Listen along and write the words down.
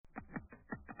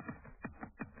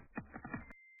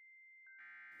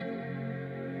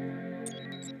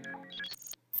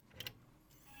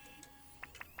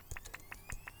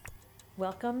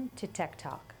Welcome to Tech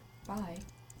Talk. Bye.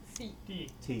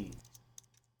 CDT.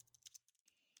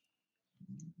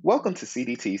 Welcome to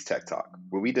CDT's Tech Talk,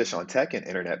 where we dish on tech and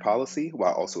internet policy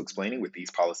while also explaining what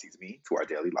these policies mean to our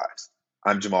daily lives.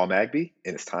 I'm Jamal Magby,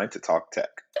 and it's time to talk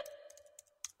tech.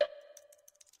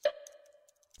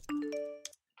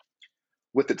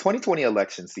 With the 2020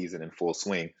 election season in full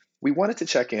swing, we wanted to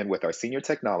check in with our senior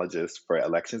technologist for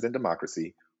elections and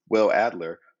democracy, Will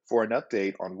Adler, for an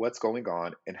update on what's going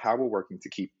on and how we're working to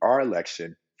keep our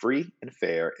election free and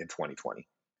fair in 2020.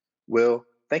 Will,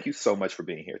 thank you so much for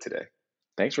being here today.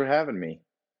 Thanks for having me.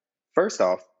 First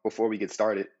off, before we get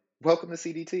started, welcome to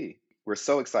CDT. We're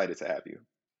so excited to have you.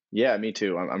 Yeah, me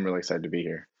too. I'm really excited to be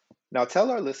here. Now,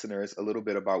 tell our listeners a little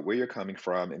bit about where you're coming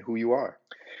from and who you are.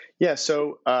 Yeah,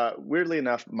 so weirdly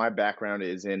enough, my background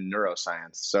is in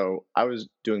neuroscience. So I was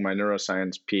doing my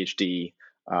neuroscience PhD,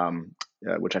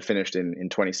 which I finished in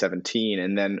 2017.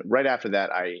 And then right after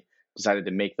that, I decided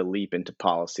to make the leap into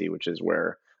policy, which is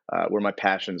where my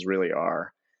passions really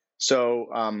are. So,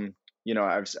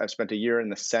 I've spent a year in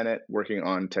the Senate working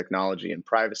on technology and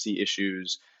privacy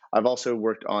issues. I've also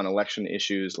worked on election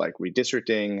issues like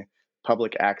redistricting,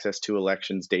 public access to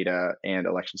elections data, and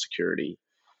election security.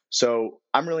 So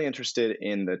I'm really interested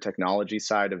in the technology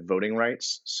side of voting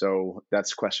rights. So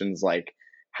that's questions like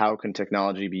how can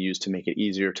technology be used to make it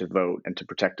easier to vote and to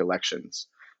protect elections?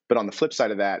 But on the flip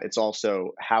side of that, it's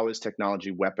also how is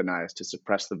technology weaponized to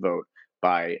suppress the vote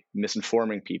by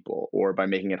misinforming people or by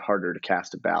making it harder to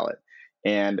cast a ballot?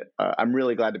 And I'm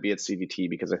really glad to be at CDT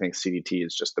because I think CDT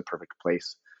is just the perfect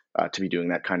place to be doing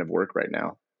that kind of work right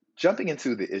now. Jumping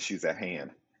into the issues at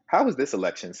hand, how is this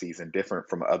election season different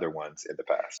from other ones in the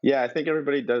past? Yeah, I think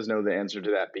everybody does know the answer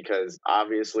to that because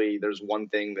obviously there's one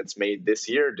thing that's made this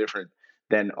year different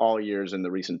than all years in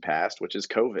the recent past, which is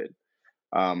COVID.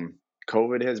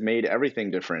 COVID has made everything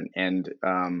different, and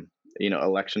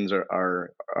elections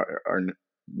are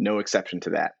no exception to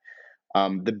that.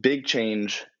 The big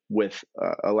change with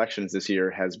elections this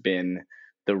year has been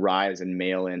the rise in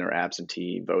mail-in or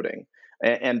absentee voting.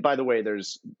 And by the way,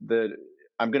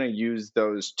 I'm going to use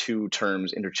those two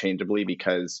terms interchangeably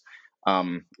because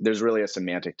there's really a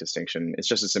semantic distinction. It's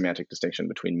just a semantic distinction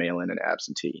between mail-in and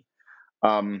absentee.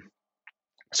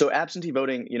 So absentee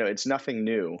voting, it's nothing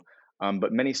new,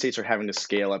 but many states are having to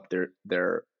scale up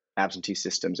their absentee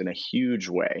systems in a huge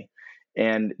way.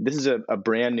 And this is a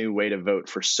brand new way to vote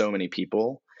for so many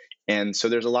people. And so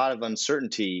there's a lot of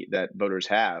uncertainty that voters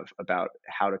have about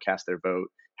how to cast their vote,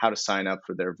 how to sign up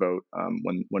for their vote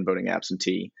when voting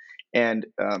absentee. And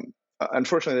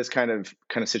unfortunately, this kind of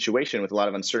situation with a lot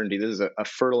of uncertainty, this is a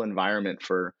fertile environment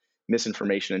for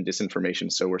misinformation and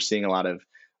disinformation. So we're seeing a lot of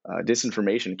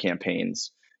disinformation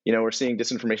campaigns. We're seeing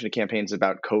disinformation campaigns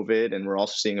about COVID, and we're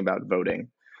also seeing about voting.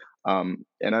 And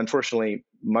unfortunately,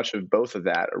 much of both of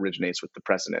that originates with the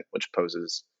president, which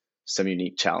poses some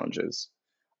unique challenges.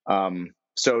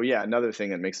 So yeah, another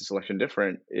thing that makes this election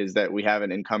different is that we have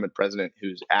an incumbent president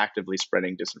who's actively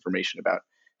spreading disinformation about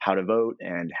how to vote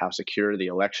and how secure the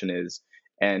election is.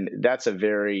 And that's a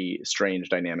very strange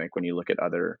dynamic when you look at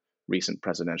other recent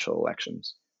presidential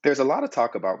elections. There's a lot of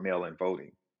talk about mail-in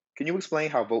voting. Can you explain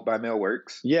how vote by mail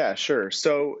works? Yeah, sure.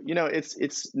 So,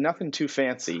 it's nothing too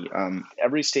fancy.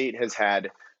 Every state has had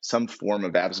some form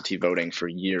of absentee voting for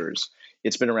years.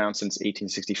 It's been around since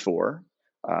 1864,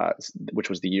 which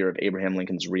was the year of Abraham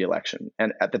Lincoln's reelection.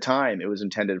 And at the time, it was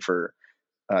intended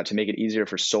to make it easier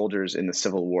for soldiers in the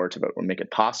Civil War to vote, or make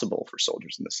it possible for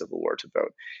soldiers in the Civil War to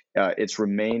vote. It's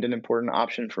remained an important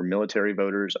option for military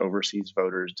voters, overseas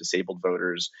voters, disabled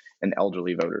voters, and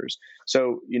elderly voters.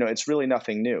 So, it's really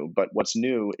nothing new. But what's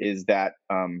new is that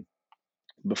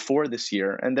before this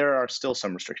year, and there are still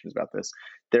some restrictions about this,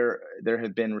 there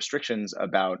have been restrictions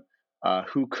about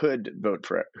who could vote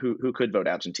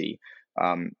absentee.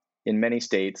 In many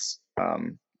states,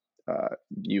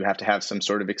 you have to have some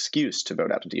sort of excuse to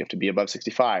vote absentee. You have to be above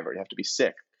 65 or you have to be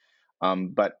sick.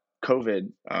 But COVID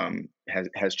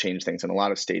has changed things, and a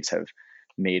lot of states have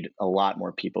made a lot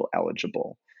more people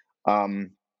eligible.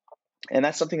 And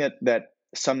that's something that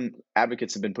some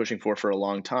advocates have been pushing for a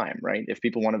long time, right? If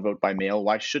people want to vote by mail,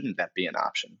 why shouldn't that be an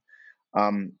option?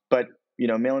 But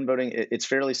mail-in voting, it's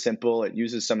fairly simple. It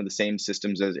uses some of the same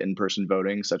systems as in-person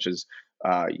voting, such as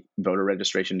voter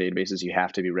registration databases. You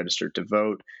have to be registered to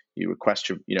vote. You request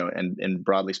and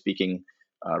broadly speaking,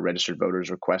 registered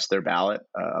voters request their ballot.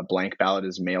 A blank ballot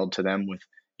is mailed to them with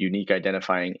unique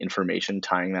identifying information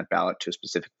tying that ballot to a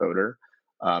specific voter,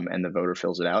 and the voter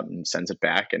fills it out and sends it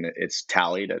back, and it's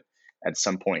tallied at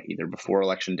some point, either before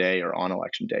Election Day or on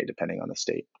Election Day, depending on the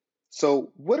state.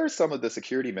 So, what are some of the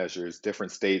security measures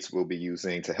different states will be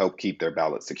using to help keep their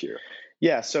ballots secure?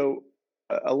 Yeah, so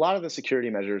a lot of the security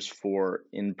measures for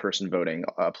in-person voting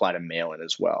apply to mail-in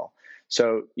as well.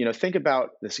 So, think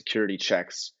about the security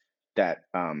checks that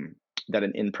that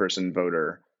an in-person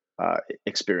voter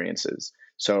experiences.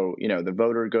 So, the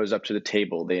voter goes up to the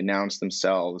table, they announce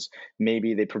themselves,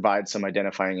 maybe they provide some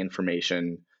identifying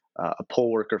information. A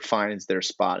poll worker finds their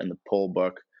spot in the poll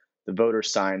book. The voter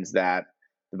signs that.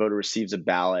 The voter receives a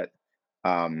ballot,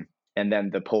 and then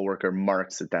the poll worker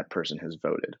marks that that person has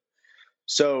voted.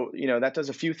 So, that does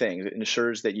a few things. It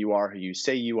ensures that you are who you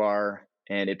say you are,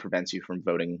 and it prevents you from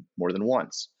voting more than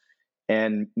once.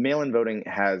 And mail-in voting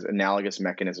has analogous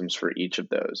mechanisms for each of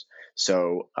those.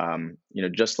 So,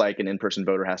 just like an in-person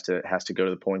voter has to go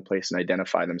to the polling place and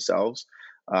identify themselves,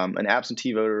 an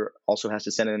absentee voter also has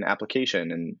to send in an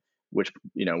application, and which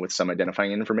with some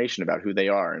identifying information about who they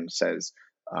are, and says,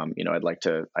 I'd like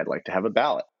to have a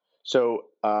ballot. So,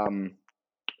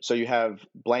 so you have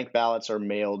blank ballots are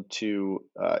mailed to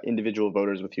individual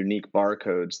voters with unique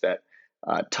barcodes that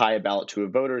tie a ballot to a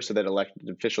voter, so that elected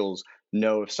officials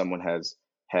know if someone has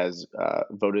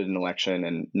voted an election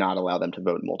and not allow them to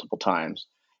vote multiple times.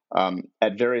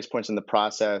 At various points in the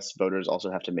process, voters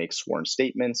also have to make sworn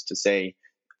statements to say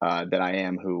that I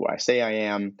am who I say I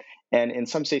am. And in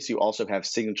some states, you also have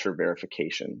signature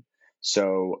verification.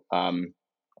 So uh,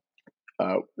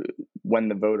 when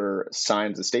the voter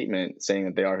signs a statement saying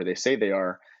that they are who they say they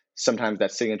are, sometimes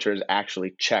that signature is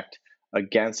actually checked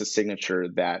against a signature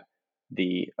that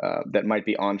that might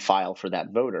be on file for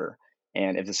that voter.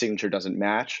 And if the signature doesn't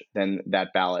match, then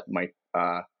that ballot might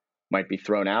be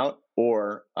thrown out,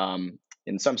 or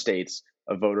in some states,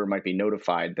 a voter might be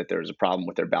notified that there's a problem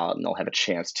with their ballot, and they'll have a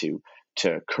chance to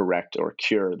correct or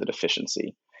cure the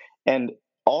deficiency. And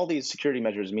all these security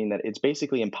measures mean that it's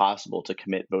basically impossible to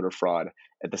commit voter fraud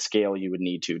at the scale you would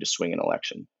need to swing an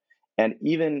election. And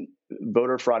even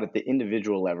voter fraud at the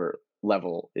individual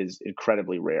level is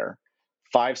incredibly rare.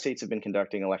 5 states have been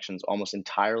conducting elections almost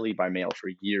entirely by mail for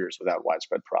years without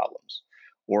widespread problems.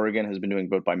 Oregon has been doing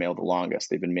vote by mail the longest.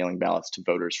 They've been mailing ballots to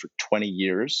voters for 20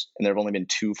 years, and there have only been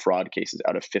 2 fraud cases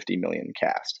out of 50 million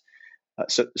cast.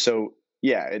 So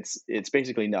yeah, it's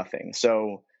basically nothing.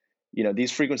 So,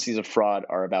 these frequencies of fraud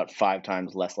are about 5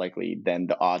 times less likely than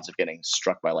the odds of getting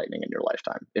struck by lightning in your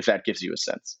lifetime, if that gives you a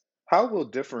sense. How will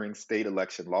differing state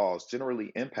election laws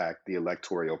generally impact the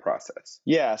electoral process?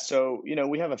 Yeah, so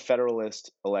we have a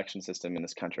federalist election system in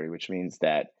this country, which means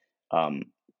that um,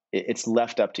 it's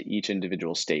left up to each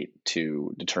individual state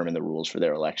to determine the rules for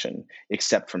their election,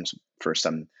 except for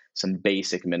some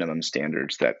basic minimum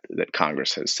standards that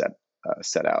Congress has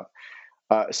set out.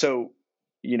 So,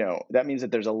 that means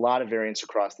that there's a lot of variance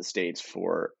across the states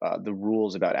for the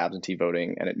rules about absentee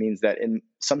voting. And it means that in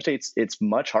some states, it's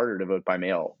much harder to vote by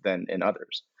mail than in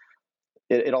others.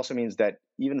 It also means that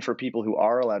even for people who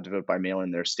are allowed to vote by mail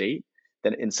in their state,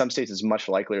 then in some states it's much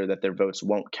likelier that their votes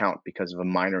won't count because of a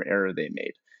minor error they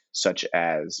made, such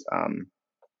as,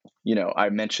 I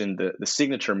mentioned the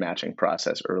signature matching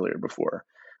process earlier before.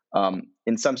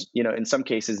 In some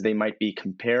cases, they might be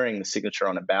comparing the signature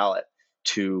on a ballot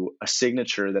to a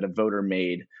signature that a voter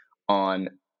made on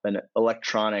an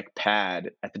electronic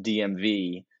pad at the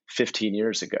DMV 15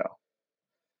 years ago.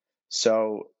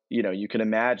 So, you can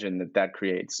imagine that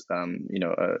creates, a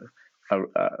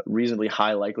reasonably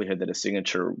high likelihood that a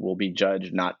signature will be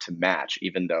judged not to match,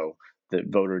 even though the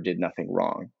voter did nothing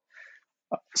wrong.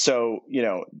 So,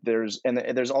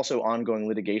 there's also ongoing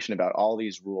litigation about all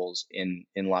these rules in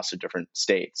lots of different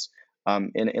states.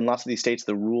 In lots of these states,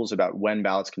 the rules about when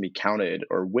ballots can be counted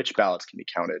or which ballots can be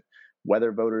counted,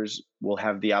 whether voters will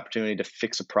have the opportunity to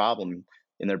fix a problem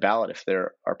in their ballot if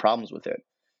there are problems with it.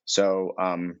 So,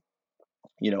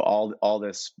 all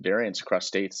this variance across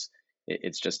states,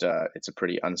 it's a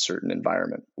pretty uncertain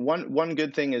environment. One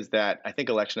good thing is that I think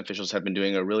election officials have been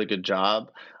doing a really good job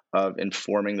of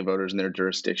informing the voters in their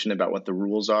jurisdiction about what the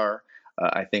rules are.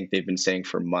 I think they've been saying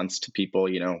for months to people,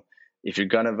 if you're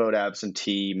going to vote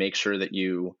absentee, make sure that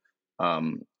you,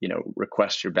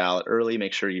 request your ballot early,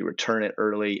 make sure you return it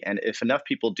early. And if enough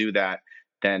people do that,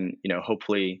 then,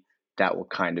 hopefully that will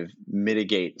kind of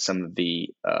mitigate some of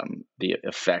the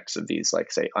effects of these,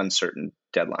 like, say, uncertain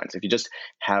deadlines. If you just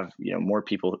have, more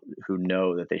people who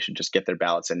know that they should just get their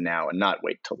ballots in now and not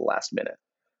wait till the last minute.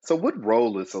 So, what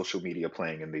role is social media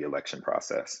playing in the election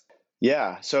process?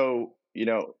 Yeah. So,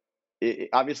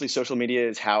 obviously social media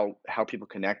is how people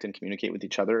connect and communicate with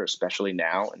each other, especially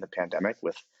now in the pandemic,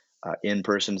 with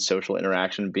in-person social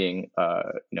interaction being,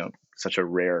 such a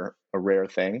rare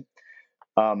thing.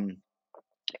 Um,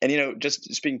 and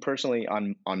just speaking personally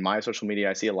on my social media,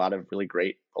 I see a lot of really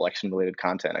great election related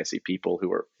content. I see people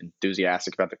who are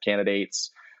enthusiastic about the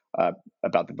candidates. uh,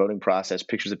 about the voting process,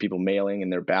 pictures of people mailing in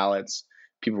their ballots,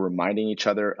 people reminding each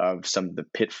other of some of the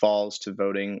pitfalls to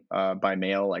voting by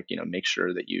mail, like make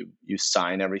sure that you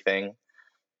sign everything.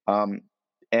 Um,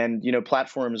 and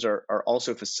platforms are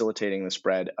also facilitating the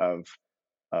spread of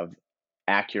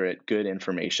accurate, good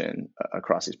information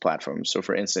across these platforms. So,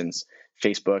 for instance,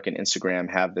 Facebook and Instagram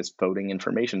have this voting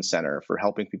information center for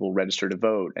helping people register to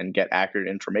vote and get accurate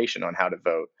information on how to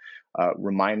vote,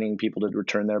 reminding people to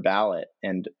return their ballot,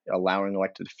 and allowing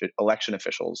election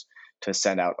officials to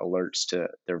send out alerts to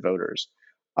their voters.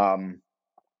 Um,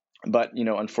 but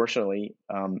unfortunately,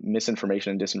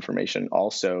 misinformation and disinformation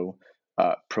also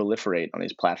proliferate on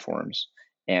these platforms.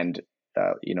 And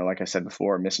like I said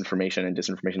before, misinformation and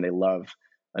disinformation, they love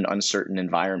an uncertain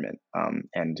environment.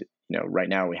 And right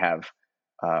now we have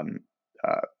um,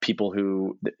 people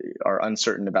who are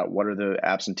uncertain about what are the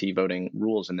absentee voting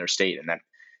rules in their state, and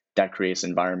that creates an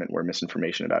environment where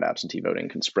misinformation about absentee voting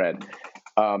can spread.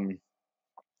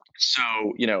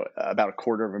 So, about a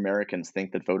quarter of Americans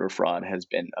think that voter fraud has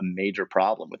been a major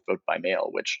problem with vote by mail,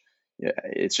 which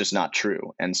it's just not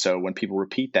true. And so when people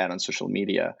repeat that on social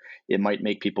media, it might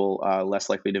make people less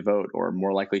likely to vote or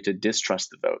more likely to distrust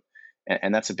the vote.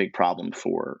 And that's a big problem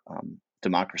for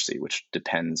democracy, which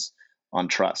depends on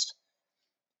trust.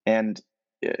 And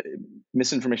uh,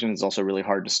 misinformation is also really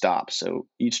hard to stop. So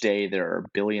each day there are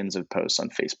billions of posts on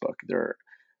Facebook. There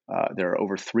are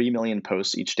over 3 million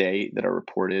posts each day that are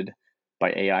reported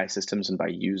by AI systems and by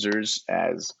users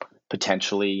as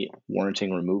potentially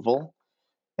warranting removal.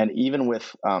 And even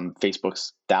with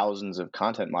Facebook's thousands of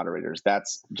content moderators,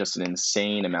 that's just an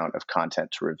insane amount of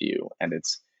content to review. And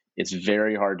it's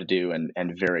very hard to do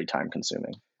and very time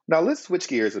consuming. Now, let's switch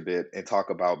gears a bit and talk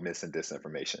about mis and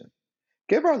disinformation.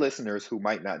 Give our listeners who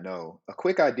might not know a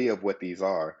quick idea of what these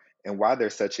are and why they're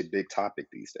such a big topic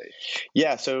these days.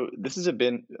 Yeah, so this has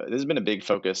been a big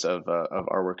focus of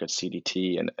our work at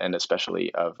CDT and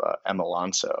especially of Emma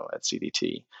Alonso at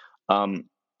CDT. Um,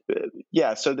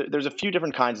 yeah, so there's a few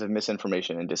different kinds of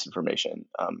misinformation and disinformation,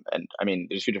 and I mean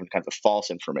there's a few different kinds of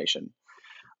false information.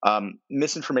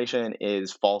 Misinformation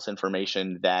is false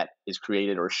information that is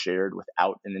created or shared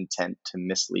without an intent to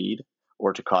mislead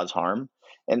or to cause harm,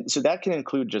 and so that can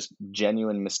include just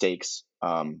genuine mistakes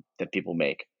that people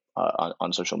make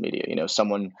on social media.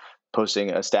 Someone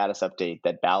posting a status update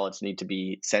that ballots need to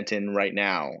be sent in right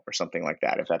now or something like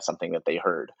that. If that's something that they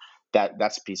heard,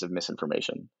 that's a piece of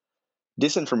misinformation.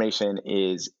 Disinformation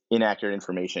is inaccurate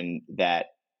information that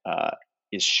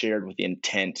is shared with the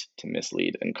intent to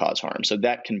mislead and cause harm. So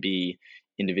that can be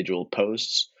individual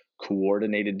posts,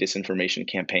 coordinated disinformation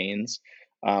campaigns,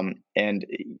 and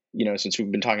since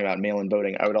we've been talking about mail-in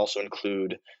voting, I would also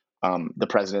include the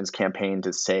president's campaign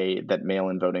to say that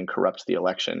mail-in voting corrupts the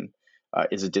election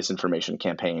is a disinformation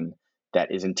campaign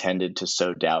that is intended to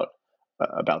sow doubt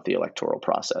about the electoral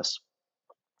process.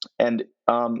 And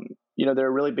they're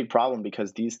a really big problem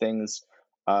because these things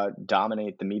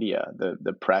dominate the media.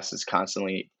 The press is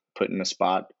constantly put in a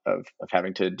spot of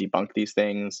having to debunk these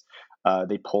things.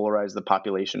 They polarize the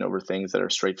population over things that are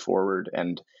straightforward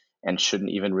and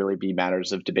shouldn't even really be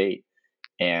matters of debate.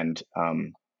 And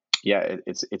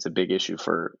it's a big issue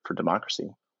for democracy.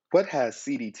 What has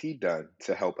CDT done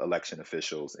to help election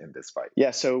officials in this fight?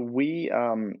 Yeah, so we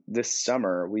this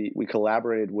summer we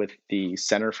collaborated with the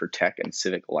Center for Tech and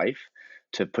Civic Life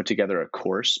to put together a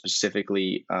course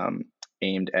specifically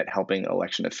aimed at helping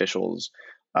election officials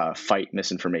fight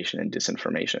misinformation and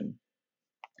disinformation.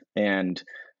 And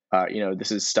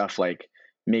this is stuff like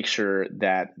make sure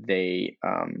that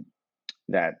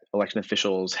that election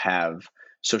officials have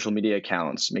social media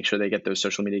accounts, make sure they get those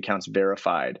social media accounts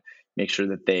verified, make sure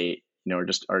that they are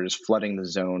just flooding the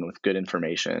zone with good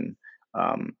information,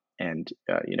 and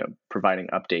providing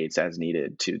updates as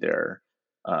needed to their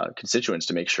constituents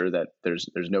to make sure that there's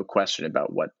no question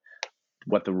about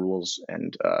what the rules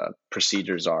and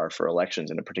procedures are for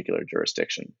elections in a particular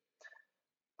jurisdiction.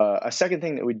 A second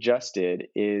thing that we just did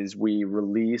is we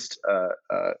released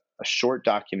a short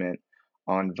document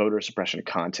on voter suppression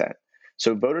content.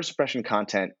 So voter suppression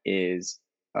content is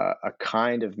a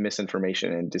kind of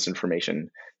misinformation and disinformation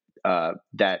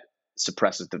that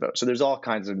suppresses the vote. So there's all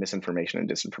kinds of misinformation and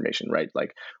disinformation, right?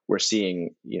 Like we're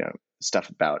seeing, stuff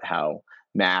about how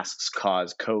masks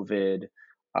cause COVID,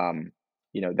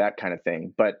 that kind of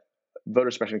thing. But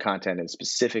voter suppression content is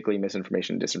specifically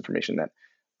misinformation and disinformation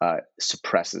that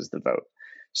suppresses the vote.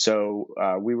 So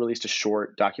we released a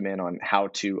short document on how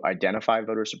to identify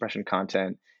voter suppression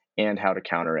content and how to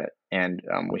counter it. And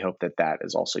we hope that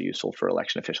is also useful for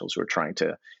election officials who are trying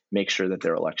to make sure that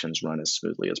their elections run as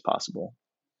smoothly as possible.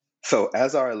 So,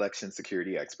 as our election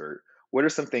security expert, what are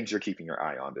some things you're keeping your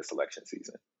eye on this election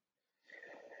season?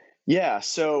 Yeah.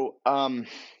 So,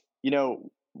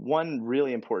 one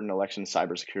really important election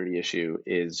cybersecurity issue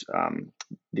is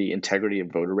the integrity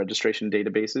of voter registration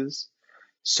databases.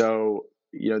 So,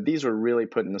 these were really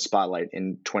put in the spotlight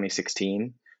in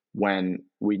 2016 when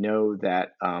we know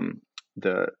that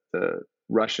the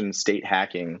Russian state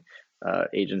hacking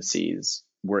agencies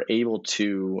were able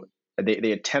to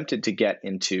they attempted to get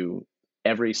into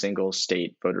every single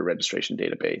state voter registration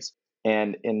database,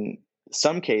 and in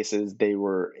some cases they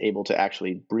were able to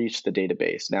actually breach the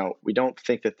database. Now, we don't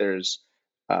think that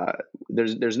uh,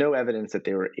 there's no evidence that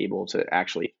they were able to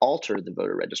actually alter the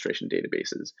voter registration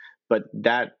databases, but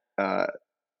that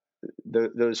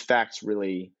those facts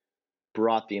really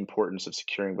brought the importance of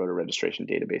securing voter registration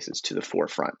databases to the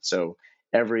forefront. So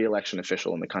every election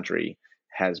official in the country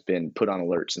has been put on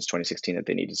alert since 2016 that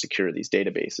they need to secure these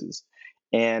databases.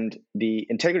 And the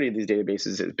integrity of these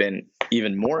databases has been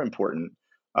even more important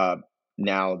uh,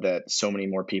 now that so many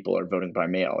more people are voting by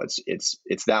mail.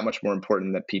 It's that much more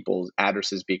important that people's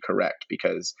addresses be correct,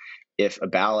 because if a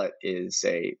ballot is,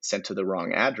 say, sent to the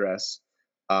wrong address,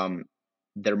 um,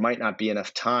 there might not be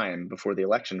enough time before the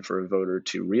election for a voter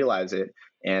to realize it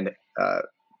and uh,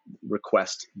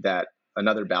 request that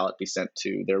another ballot be sent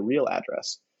to their real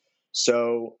address.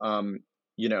 So,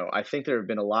 I think there have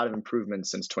been a lot of improvements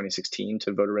since 2016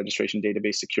 to voter registration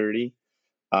database security.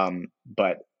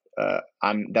 But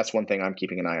that's one thing I'm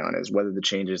keeping an eye on, is whether the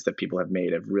changes that people have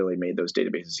made have really made those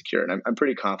databases secure. And I'm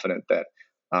pretty confident that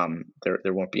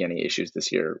there won't be any issues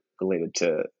this year related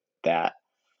to that.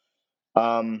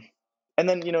 Um, and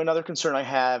then, another concern I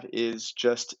have is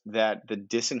just that the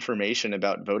disinformation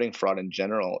about voting fraud in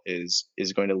general is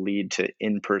going to lead to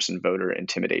in-person voter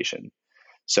intimidation.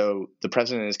 So the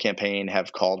president and his campaign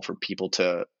have called for people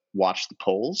to watch the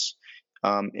polls,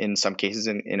 in some cases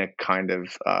in a kind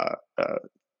of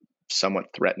somewhat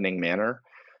threatening manner.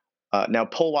 Now,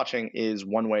 poll watching is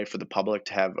one way for the public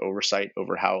to have oversight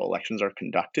over how elections are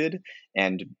conducted.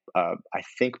 And I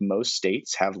think most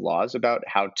states have laws about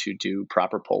how to do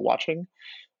proper poll watching.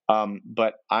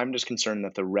 But I'm just concerned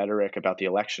that the rhetoric about the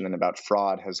election and about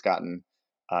fraud has gotten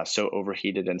so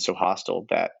overheated and so hostile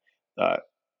that uh,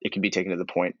 it can be taken to the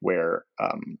point where,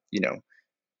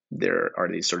 there are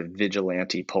these sort of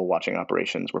vigilante poll watching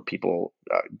operations where people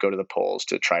go to the polls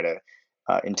to try to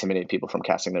intimidate people from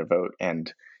casting their vote,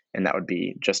 and that would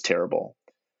be just terrible.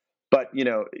 But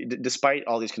despite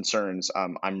all these concerns,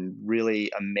 I'm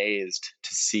really amazed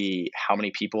to see how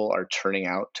many people are turning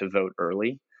out to vote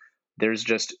early.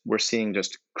 We're seeing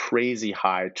just crazy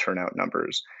high turnout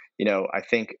numbers. I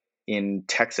think in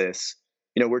Texas,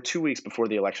 we're 2 weeks before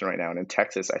the election right now, and in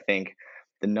Texas, I think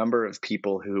the number of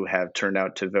people who have turned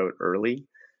out to vote early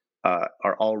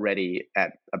are already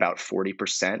at about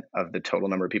 40% of the total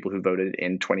number of people who voted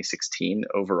in 2016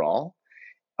 overall.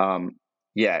 Um,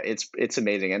 yeah, it's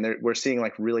amazing, and we're seeing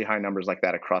like really high numbers like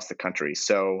that across the country.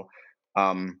 So,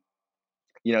 um,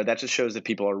 that just shows that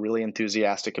people are really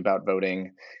enthusiastic about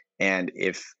voting, and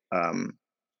if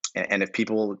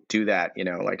people do that,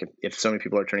 like if so many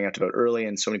people are turning out to vote early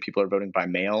and so many people are voting by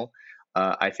mail,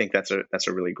 I think that's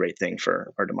a really great thing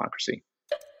for our democracy.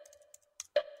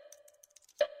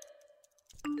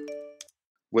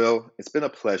 Will, it's been a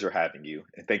pleasure having you,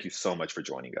 and thank you so much for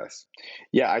joining us.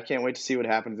 Yeah, I can't wait to see what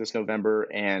happens this November,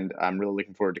 and I'm really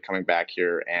looking forward to coming back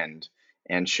here and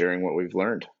sharing what we've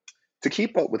learned. To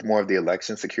keep up with more of the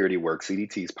election security work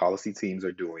CDT's policy teams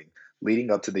are doing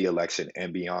leading up to the election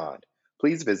and beyond,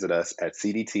 please visit us at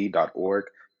cdt.org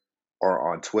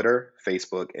or on Twitter,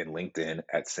 Facebook, and LinkedIn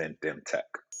at SendThemTech.